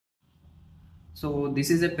So this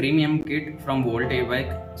is a premium kit from Voltebyk.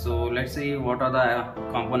 So let's see what are the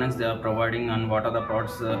components they are providing and what are the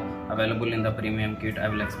parts available in the premium kit. I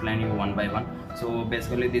will explain you one by one. So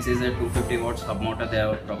basically this is a 250 watts hub motor they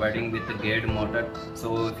are providing with a geared motor.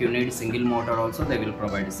 So if you need single motor also, they will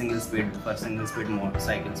provide single speed for single speed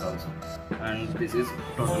motorcycles also. And this is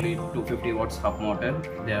totally 250 watts hub motor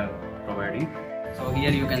they are providing. So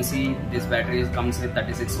here you can see this battery comes with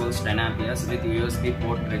 36 volts 10 amperes with USB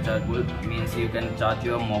port rechargeable, means you can charge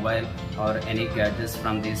your mobile or any gadgets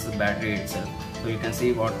from this battery itself. So you can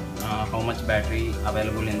see how much battery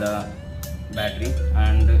available in the battery,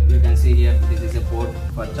 and you can see here this is a port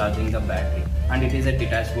for charging the battery, and it is a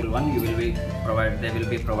detachable one. They will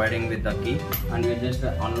be providing with the key, and you just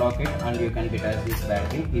unlock it and you can detach this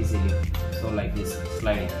battery easily. So like this,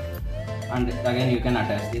 sliding, and again you can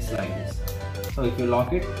attach this like this. So if you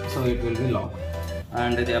lock it, so it will be locked.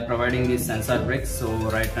 And they are providing these sensor brakes, so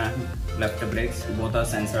right and left brakes, both are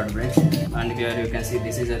sensored brakes. And here you can see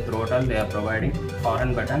this is a throttle they are providing,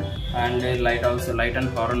 horn button, and a light and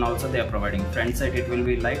horn also they are providing. Front side it will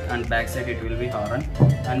be light and back side it will be horn.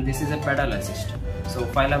 And this is a pedal assist. So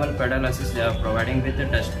 5-level pedal assist they are providing with a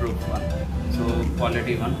dust proof one, so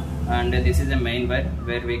quality one. And this is a main wire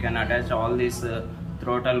where we can attach all these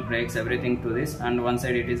throttle, brakes, everything to this, and one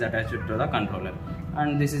side it is attached to the controller.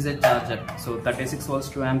 And this is a charger, so 36 volts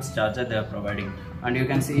 2 amps charger they are providing. And you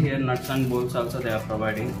can see here nuts and bolts also they are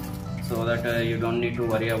providing, so that you don't need to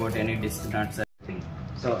worry about any disc nuts or anything.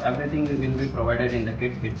 So everything will be provided in the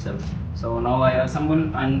kit itself. So now I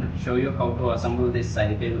assemble and show you how to assemble this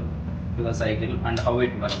cycle to the cycle and how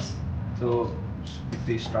it works. So if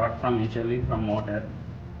we start from initially from motor,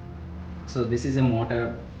 so this is a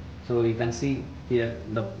motor. So you can see here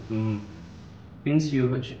the pins, you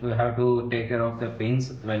have to take care of the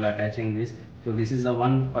pins while attaching this. So this is the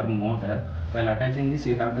one for motor. While attaching this,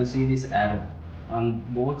 you have to see this arrow. On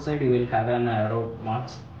both sides you will have an arrow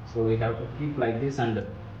marks. So we have to keep like this and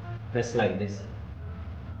press like this.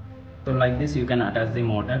 So like this you can attach the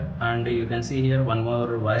motor, and you can see here one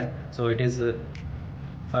more wire. So it is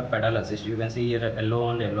for pedal assist. You can see here yellow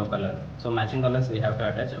and yellow color. So matching colors we have to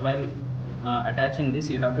attach. While attaching this,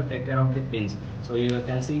 you have to take care of the pins. So you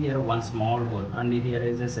can see here one small hole, and here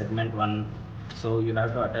is a segment one. So you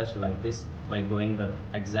have to attach like this by going the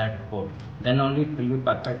exact hole. Then only it will be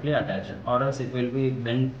perfectly attached, or else it will be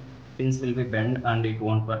bent. Pins will be bent and it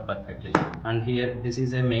won't work perfectly. And here this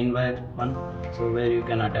is a main wire one, so where you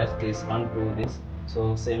can attach this one to this.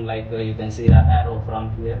 So same like you can see an arrow from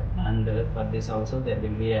here, and for this also there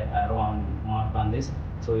will be an arrow mark on this.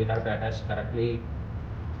 So you have to attach correctly,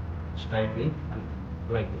 straightly, and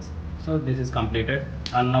like this. So this is completed,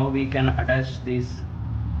 and now we can attach these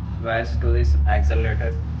wires to this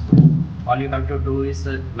accelerator. So all you have to do is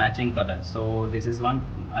matching color. So this is one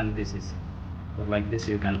and this is. So like this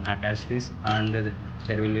you can attach this, and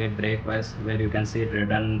there will be a brake wires where you can see red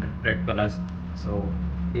and red colors. So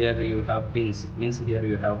here you have pins, means here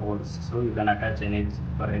you have holes, so you can attach any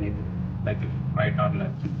for anything like right or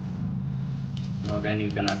left. Now then you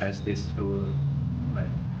can attach this to right.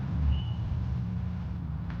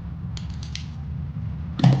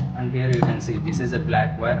 And here you can see this is a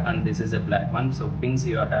black wire and this is a black one. So pins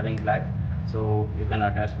you are having black, so you can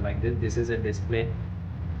attach like this. This is a display.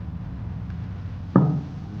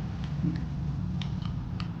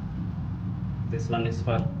 This one is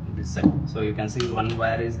for this side. So you can see one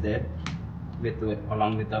wire is there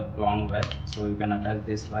along with a long wire. So you can attach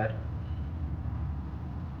this wire.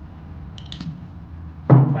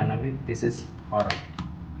 Finally, this is horn.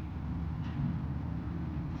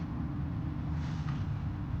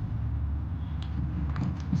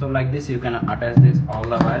 So like this you can attach this all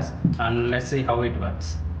the wires, and let's see how it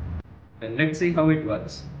works.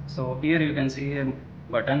 So here you can see a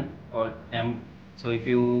button or M. So if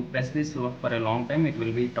you press this for a long time, it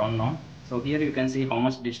will be turned on. So here you can see how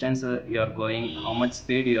much distance you are going, how much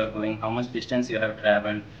speed you are going, how much distance you have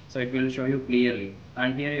traveled. So it will show you clearly.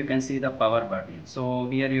 And here you can see the power button. So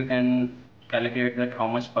here you can calculate that how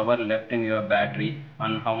much power left in your battery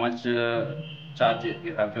and how much charge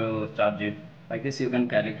you have to charge it. Like this you can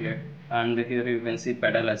calculate. And here you can see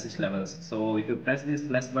pedal assist levels. So if you press this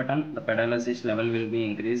plus button, the pedal assist level will be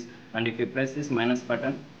increased, and if you press this minus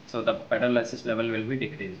button, so the pedal assist level will be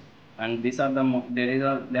decreased. And these are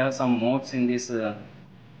there are some modes in this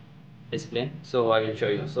display. So I will show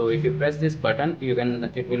you. So if you press this button,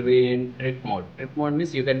 it will be in trip mode. Trip mode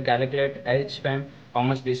means you can calculate each time how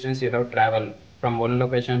much distance you have traveled from one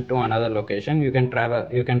location to another location. You can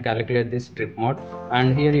calculate this trip mode,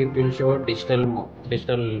 and here it will show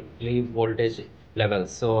digitally voltage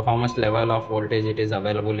levels. So how much level of voltage it is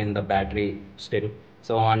available in the battery still.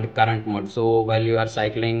 So on current mode, so while you are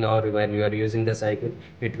cycling or while you are using the cycle,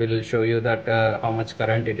 it will show you that how much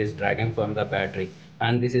current it is dragging from the battery.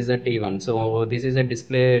 And this is a T1, so this is a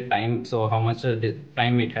display time, so how much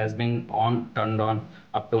time it has been on, turned on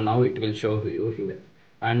up to now, it will show you here.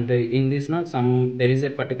 And in this now, some there is a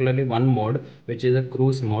particularly one mode which is a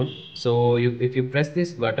cruise mode. So if you press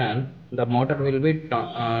this button, the motor will be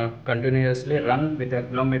continuously run with a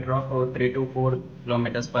kilometer of 3 to 4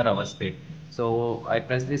 kilometers per hour speed. So I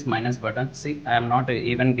press this minus button. See, I am not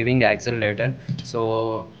even giving accelerator.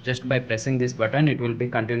 So just by pressing this button, it will be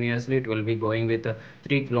continuously, it will be going with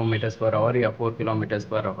 3 kilometers per hour or 4 kilometers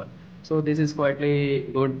per hour. So this is quite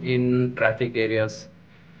good in traffic areas.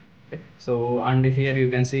 So and here you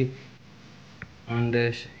can see, and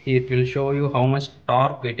it will show you how much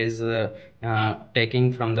torque it is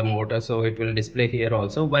taking from the motor. So it will display here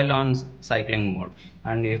also while on cycling mode.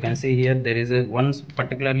 And you can see here there is a one,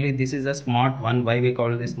 particularly this is a smart one. Why we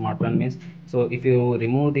call this smart one means, so if you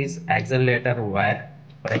remove this accelerator wire,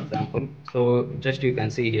 for example, so just you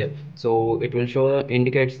can see here, so it will show,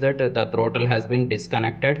 indicates that the throttle has been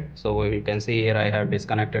disconnected. So you can see here I have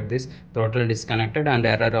disconnected this, throttle disconnected, and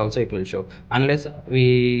error also it will show. Unless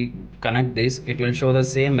we connect this, it will show the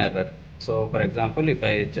same error. So for example, if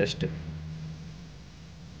I just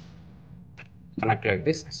connect like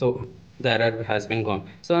this, so the error has been gone.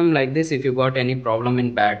 So I'm like this, if you got any problem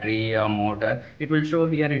in battery or motor, it will show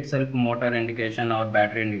here itself motor indication or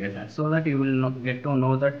battery indication, so that you will not get to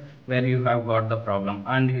know that where you have got the problem.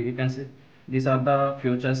 And you can see these are the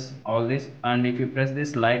features, all this. And if you press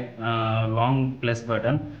this light long plus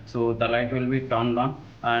button, so the light will be turned on.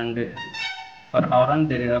 And for horn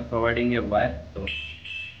they are providing a wire.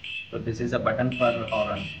 So this is a button for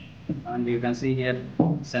horn. And you can see here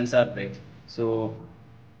sensor brake. So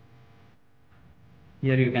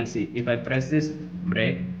here you can see, if I press this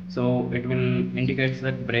brake, so it will indicate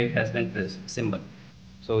that brake has been pressed symbol.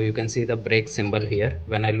 So you can see the brake symbol here.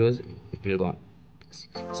 When I lose, it will go on.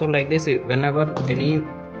 So like this, whenever any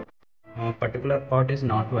particular part is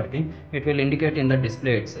not working, it will indicate in the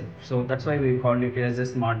display itself. So that's why we call it as a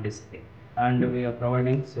smart display. And we are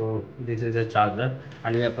providing, so this is a charger,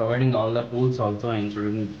 and we are providing all the tools also,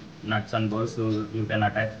 including nuts and bolts, so you can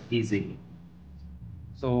attach easily.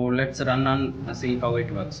 So let's run and see how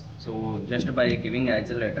it works. So just by giving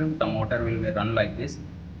accelerator, the motor will be run like this.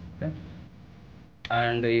 Okay.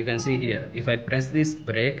 And you can see here, if I press this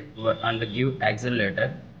brake and give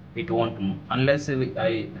accelerator, it won't move. Unless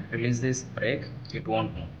I release this brake, it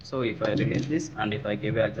won't move. So if I release this and if I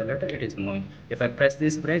give accelerator, it is moving. If I press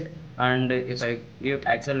this brake and if I give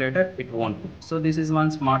accelerator, it won't move. So this is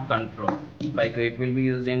one smart control. Like it will be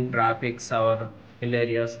used in traffics or hill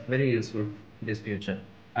areas. Very useful this future.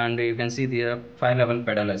 And you can see the 5 level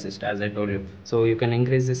pedal assist, as I told you. So you can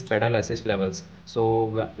increase this pedal assist levels.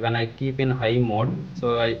 So when I keep in high mode,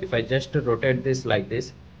 so if I just rotate this like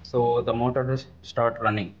this, so the motor will start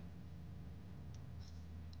running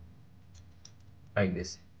like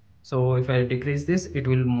this. So if I decrease this, it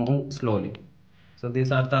will move slowly. So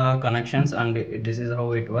these are the connections, and this is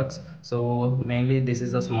how it works. So mainly this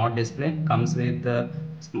is a smart display, comes with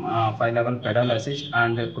 5 level pedal assist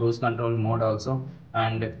and cruise control mode also.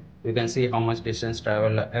 And you can see how much distance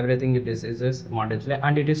travel, everything. This is a smart display,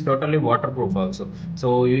 and it is totally waterproof also.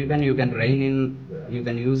 So even you can you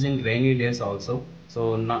can use in rainy days also.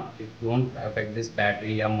 So not, it won't affect this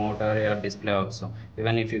battery or motor or display also.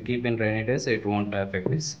 Even if you keep in rainy days, it won't affect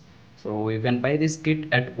this. So you can buy this kit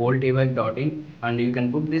at voltebyk.in, and you can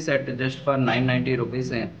book this at just for 990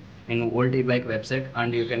 rupees in Voltebyk website,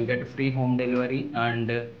 and you can get free home delivery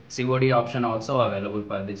and COD option also available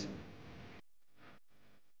for this.